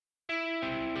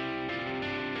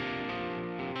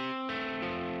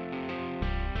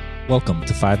Welcome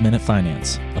to 5 Minute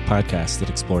Finance, a podcast that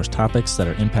explores topics that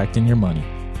are impacting your money.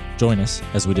 Join us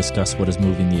as we discuss what is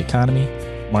moving the economy,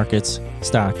 markets,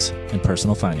 stocks, and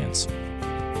personal finance.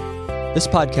 This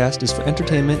podcast is for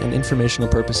entertainment and informational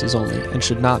purposes only and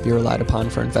should not be relied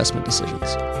upon for investment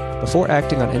decisions. Before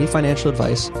acting on any financial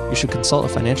advice, you should consult a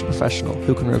financial professional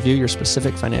who can review your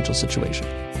specific financial situation.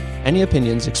 Any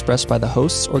opinions expressed by the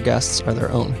hosts or guests are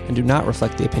their own and do not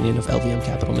reflect the opinion of LVM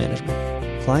Capital Management.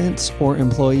 Clients or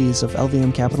employees of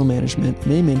LVM Capital Management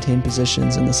may maintain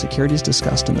positions in the securities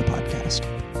discussed in the podcast.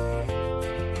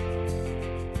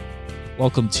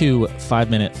 Welcome to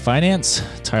 5 Minute Finance.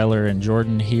 Tyler and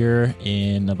Jordan here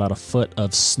in about a foot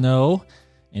of snow.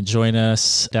 And join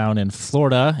us down in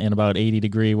Florida in about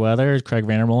 80-degree weather. Craig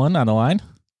Vandermolen on the line.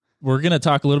 We're going to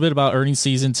talk a little bit about earnings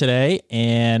season today,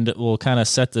 and we'll kind of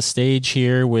set the stage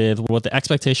here with what the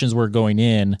expectations were going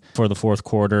in for the fourth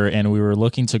quarter, and we were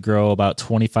looking to grow about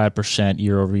 25%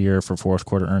 year over year for fourth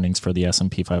quarter earnings for the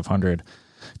S&P 500.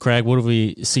 Craig, what have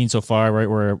we seen so far?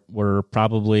 Right, we're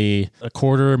probably a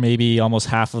quarter, maybe almost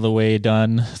half of the way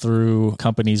done through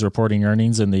companies reporting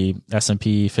earnings in the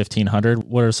S&P 1500.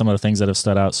 What are some of the things that have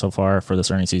stood out so far for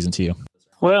this earnings season to you?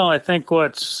 Well, I think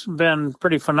what's been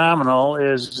pretty phenomenal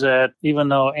is that even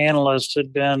though analysts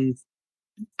had been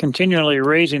continually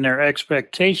raising their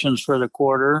expectations for the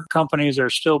quarter, companies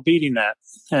are still beating that.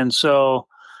 And so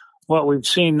what we've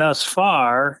seen thus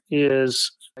far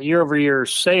is year-over-year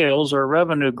sales or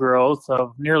revenue growth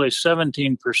of nearly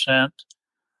 17%,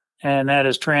 and that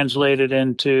is translated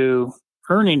into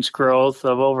earnings growth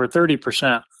of over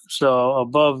 30%, so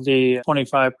above the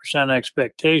 25%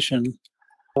 expectation.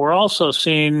 We're also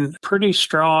seeing pretty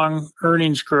strong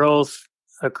earnings growth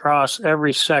across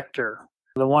every sector.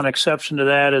 The one exception to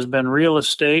that has been real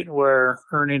estate, where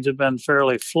earnings have been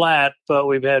fairly flat, but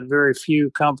we've had very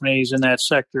few companies in that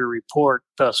sector report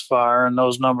thus far, and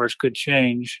those numbers could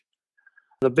change.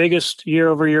 The biggest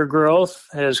year-over-year growth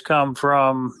has come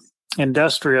from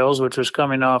industrials, which was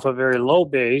coming off a very low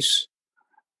base.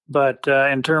 But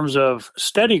in terms of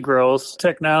steady growth,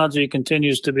 technology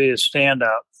continues to be a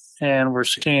standout. And we're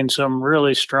seeing some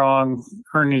really strong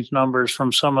earnings numbers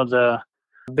from some of the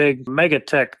big mega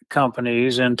tech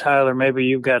companies. And Tyler, maybe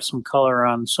you've got some color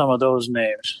on some of those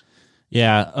names.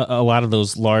 Yeah, a lot of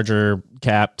those larger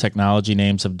cap technology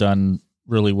names have done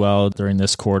really well during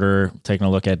this quarter. Taking a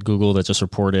look at Google that just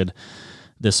reported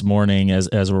this morning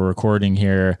as we're recording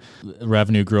here,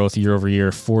 revenue growth year over year,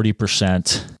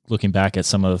 40%, looking back at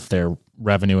some of their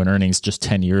revenue and earnings just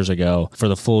 10 years ago. For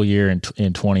the full year in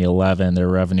 2011, their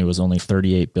revenue was only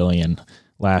 $38 billion.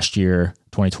 Last year,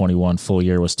 2021 full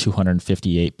year was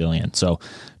 $258 billion. So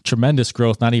tremendous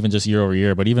growth, not even just year over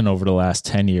year, but even over the last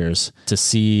 10 years. To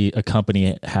see a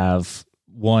company have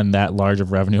one that large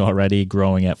of revenue already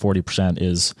growing at 40%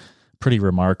 is pretty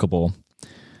remarkable.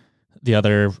 The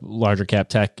other larger cap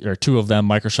tech, or two of them,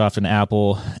 Microsoft and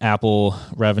Apple. Apple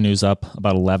revenue's up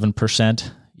about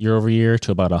 11% year over year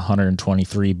to about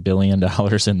 $123 billion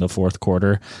in the fourth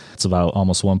quarter. It's about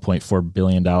almost $1.4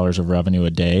 billion of revenue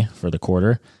a day for the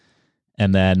quarter.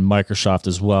 And then Microsoft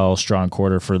as well, strong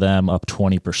quarter for them, up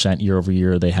 20% year over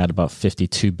year. They had about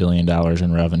 $52 billion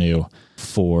in revenue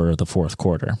for the fourth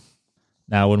quarter.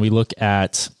 Now, when we look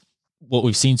at what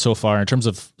we've seen so far in terms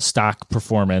of stock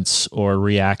performance or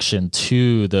reaction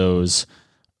to those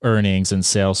earnings and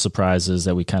sales surprises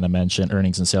that we kind of mentioned,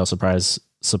 earnings and sales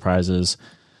surprises,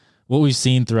 what we've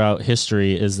seen throughout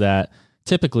history is that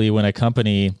typically when a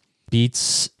company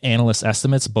beats analyst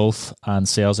estimates, both on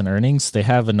sales and earnings, they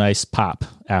have a nice pop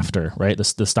after, right?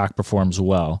 The stock performs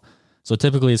well. So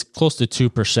typically it's close to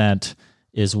 2%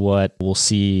 is what we'll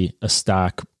see a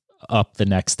stock up the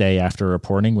next day after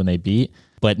reporting when they beat.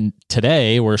 But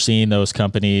today we're seeing those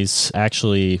companies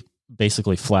actually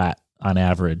basically flat on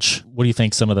average. What do you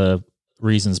think some of the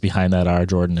reasons behind that are,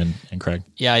 Jordan and Craig?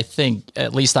 Yeah, I think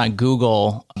at least on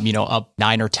Google, up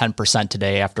 9 or 10%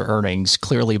 today after earnings,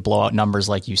 clearly blowout numbers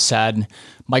like you said.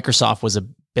 Microsoft was a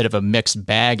bit of a mixed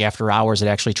bag after hours. It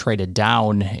actually traded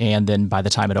down, and then by the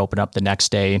time it opened up the next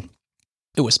day,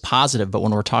 it was positive. But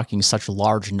when we're talking such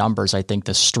large numbers, I think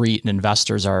the street and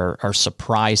investors are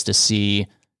surprised to see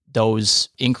those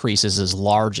increases as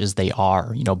large as they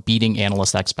are, beating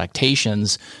analyst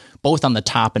expectations, both on the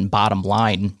top and bottom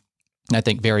line. And I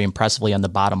think very impressively on the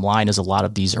bottom line is a lot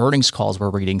of these earnings calls we're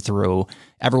reading through,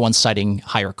 everyone's citing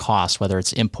higher costs, whether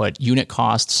it's input unit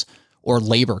costs or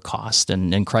labor costs.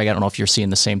 And Craig, I don't know if you're seeing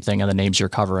the same thing on the names you're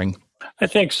covering. I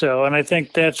think so. And I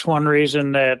think that's one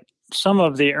reason that some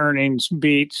of the earnings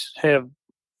beats have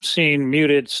seen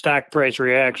muted stock price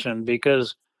reaction,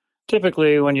 because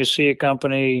typically when you see a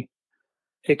company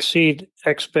exceed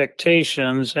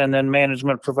expectations and then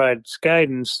management provides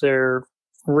guidance, they're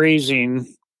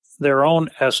raising their own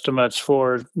estimates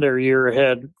for their year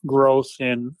ahead growth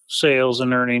in sales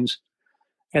and earnings.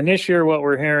 And this year, what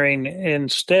we're hearing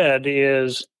instead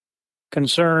is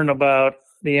concern about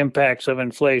the impacts of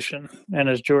inflation. And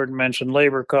as Jordan mentioned,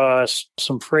 labor costs,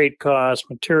 some freight costs,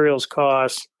 materials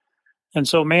costs. And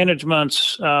so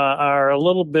managements are a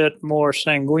little bit more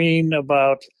sanguine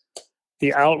about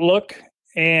the outlook.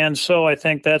 And so I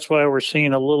think that's why we're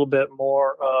seeing a little bit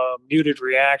more muted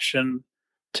reaction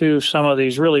to some of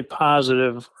these really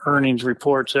positive earnings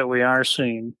reports that we are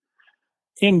seeing.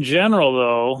 In general,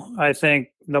 though, I think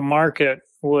the market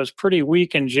was pretty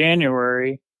weak in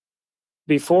January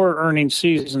before earnings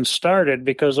season started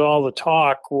because all the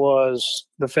talk was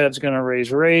the Fed's going to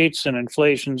raise rates and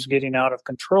inflation's getting out of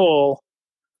control.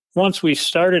 Once we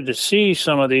started to see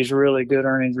some of these really good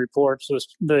earnings reports,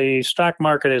 the stock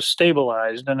market has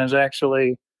stabilized and has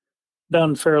actually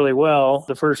done fairly well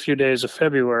the first few days of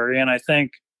February. And I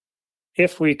think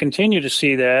if we continue to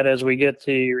see that as we get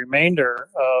the remainder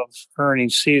of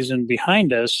earnings season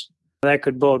behind us, that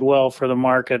could bode well for the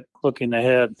market looking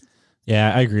ahead.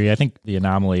 Yeah, I agree. I think the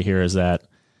anomaly here is that,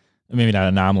 maybe not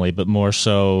anomaly, but more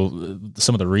so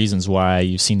some of the reasons why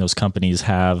you've seen those companies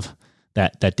have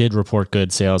that did report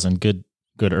good sales and good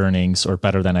earnings or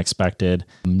better than expected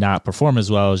not perform as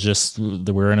well as just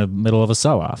that we're in the middle of a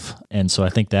sell-off. And so I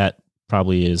think that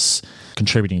probably is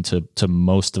contributing to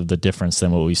most of the difference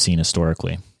than what we've seen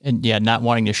historically. And yeah, not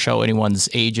wanting to show anyone's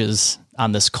ages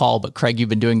on this call, but Craig, you've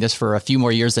been doing this for a few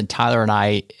more years than Tyler and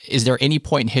I. Is there any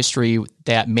point in history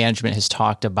that management has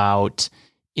talked about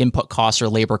input costs or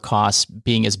labor costs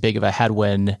being as big of a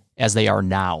headwind as they are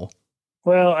now?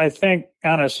 Well, I think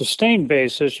on a sustained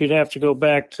basis, you'd have to go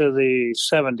back to the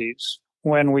 70s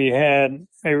when we had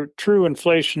a true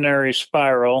inflationary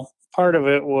spiral. Part of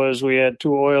it was we had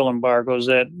 2 oil embargoes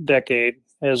that decade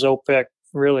as OPEC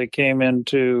really came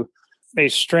into a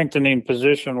strengthening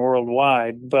position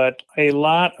worldwide. But a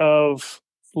lot of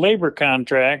labor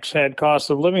contracts had cost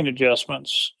of living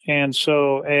adjustments. And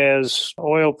so as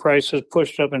oil prices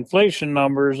pushed up inflation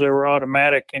numbers, there were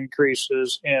automatic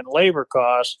increases in labor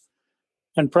costs.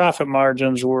 And profit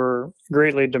margins were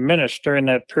greatly diminished during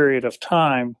that period of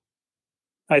time.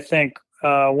 I think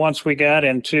once we got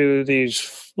into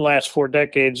these last 4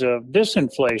 decades of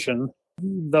disinflation,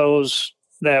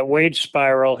 that wage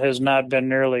spiral has not been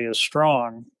nearly as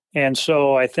strong. And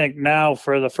so I think now,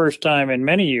 for the first time in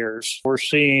many years, we're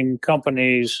seeing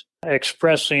companies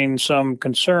expressing some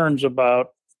concerns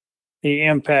about the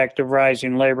impact of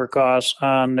rising labor costs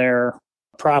on their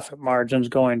profit margins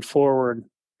going forward.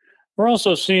 We're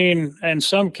also seeing, in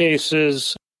some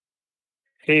cases,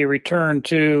 a return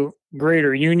to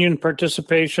greater union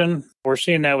participation. We're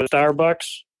seeing that with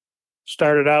Starbucks.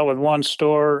 Started out with 1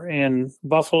 store in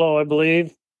Buffalo, I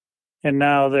believe, and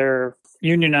now they're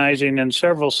unionizing in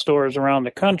several stores around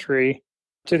the country.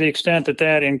 To the extent that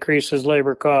that increases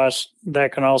labor costs,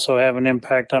 that can also have an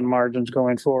impact on margins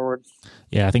going forward.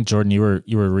 Yeah, I think, Jordan, you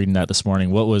were reading that this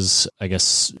morning. What was, I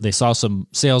guess, they saw some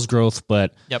sales growth,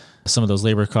 but some of those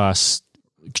labor costs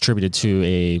contributed to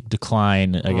a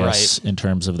decline, I guess, in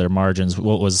terms of their margins.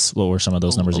 What were some of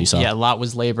those numbers you saw? Yeah, a lot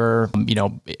was labor.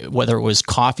 Whether it was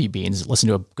coffee beans. Listened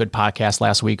to a good podcast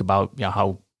last week about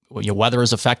how weather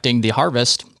is affecting the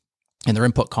harvest, and their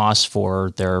input costs for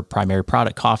their primary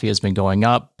product, coffee, has been going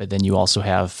up. But then you also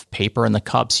have paper in the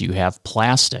cups, you have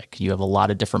plastic, you have a lot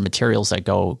of different materials that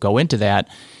go into that.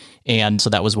 And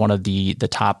so that was one of the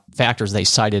top factors they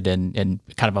cited in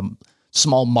kind of a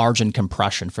small margin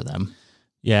compression for them.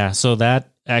 Yeah, so that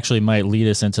actually might lead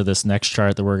us into this next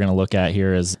chart that we're going to look at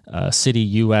here is Citi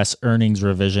U.S. Earnings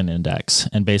Revision Index.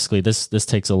 And basically this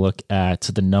takes a look at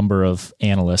the number of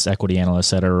analysts, equity analysts,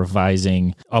 that are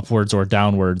revising upwards or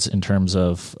downwards in terms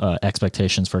of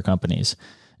expectations for companies.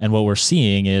 And what we're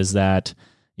seeing is that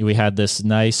we had this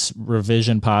nice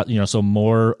revision, so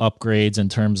more upgrades in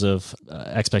terms of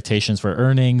expectations for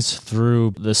earnings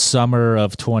through the summer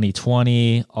of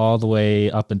 2020 all the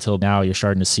way up until now. You're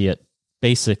starting to see it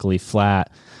basically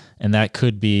flat. And that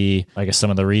could be, I guess,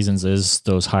 some of the reasons is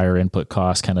those higher input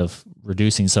costs kind of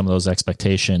reducing some of those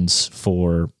expectations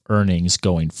for earnings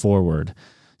going forward.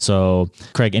 So,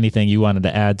 Craig, anything you wanted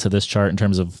to add to this chart in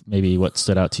terms of maybe what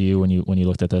stood out to you when you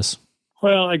looked at this?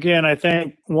 Well, again, I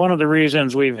think one of the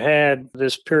reasons we've had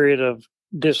this period of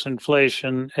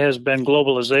disinflation has been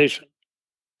globalization.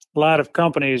 A lot of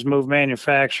companies move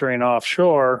manufacturing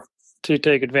offshore to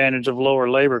take advantage of lower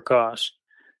labor costs.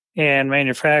 And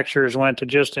manufacturers went to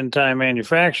just-in-time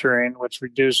manufacturing, which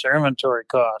reduced their inventory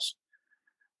costs.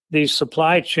 These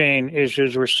supply chain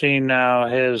issues we're seeing now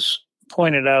has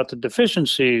pointed out the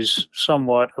deficiencies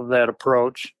somewhat of that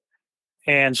approach.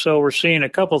 And so we're seeing a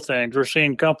couple things. We're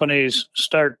seeing companies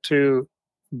start to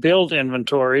build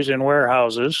inventories in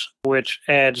warehouses, which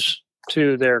adds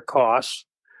to their costs.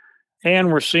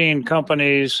 And we're seeing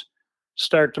companies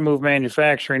start to move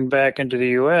manufacturing back into the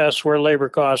U.S., where labor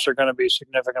costs are going to be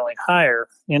significantly higher.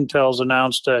 Intel's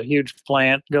announced a huge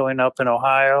plant going up in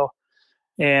Ohio,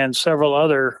 and several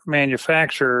other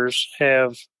manufacturers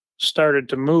have started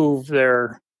to move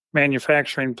their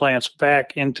manufacturing plants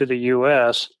back into the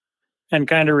U.S. and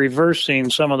kind of reversing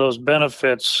some of those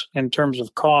benefits in terms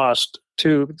of cost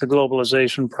to the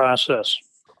globalization process.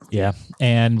 Yeah.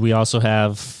 And we also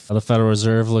have the Federal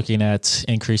Reserve looking at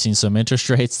increasing some interest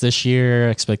rates this year.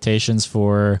 Expectations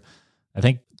for, I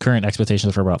think current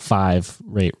expectations for about 5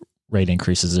 rate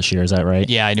increases this year. Is that right?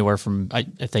 Yeah, anywhere from, I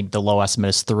think the low estimate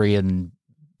is 3, and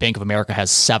Bank of America has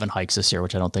 7 hikes this year,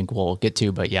 which I don't think we'll get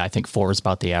to. But yeah, I think 4 is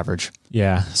about the average.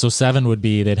 Yeah. So 7 would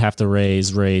be they'd have to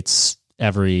raise rates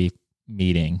every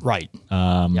meeting. Right.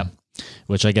 Yep.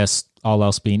 Which I guess all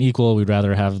else being equal, we'd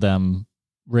rather have them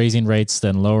raising rates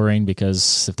than lowering,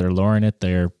 because if they're lowering it,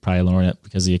 they're probably lowering it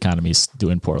because the economy's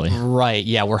doing poorly. Right.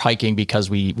 Yeah. We're hiking because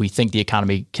we think the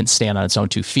economy can stand on its own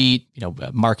 2 feet.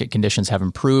 Market conditions have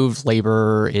improved.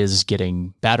 Labor is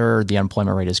getting better. The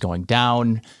unemployment rate is going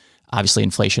down. Obviously,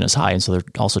 inflation is high. And so they're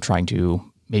also trying to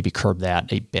maybe curb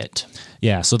that a bit.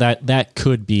 Yeah. So that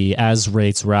could be, as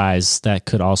rates rise, that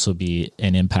could also be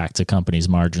an impact to companies'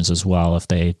 margins as well. If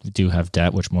they do have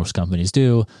debt, which most companies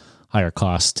do, higher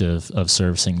cost of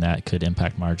servicing that could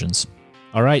impact margins.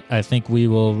 All right, I think we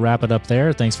will wrap it up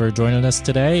there. Thanks for joining us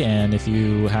today. And if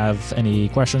you have any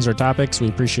questions or topics, we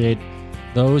appreciate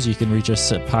those. You can reach us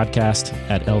at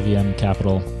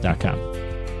podcast@lvmcapital.com.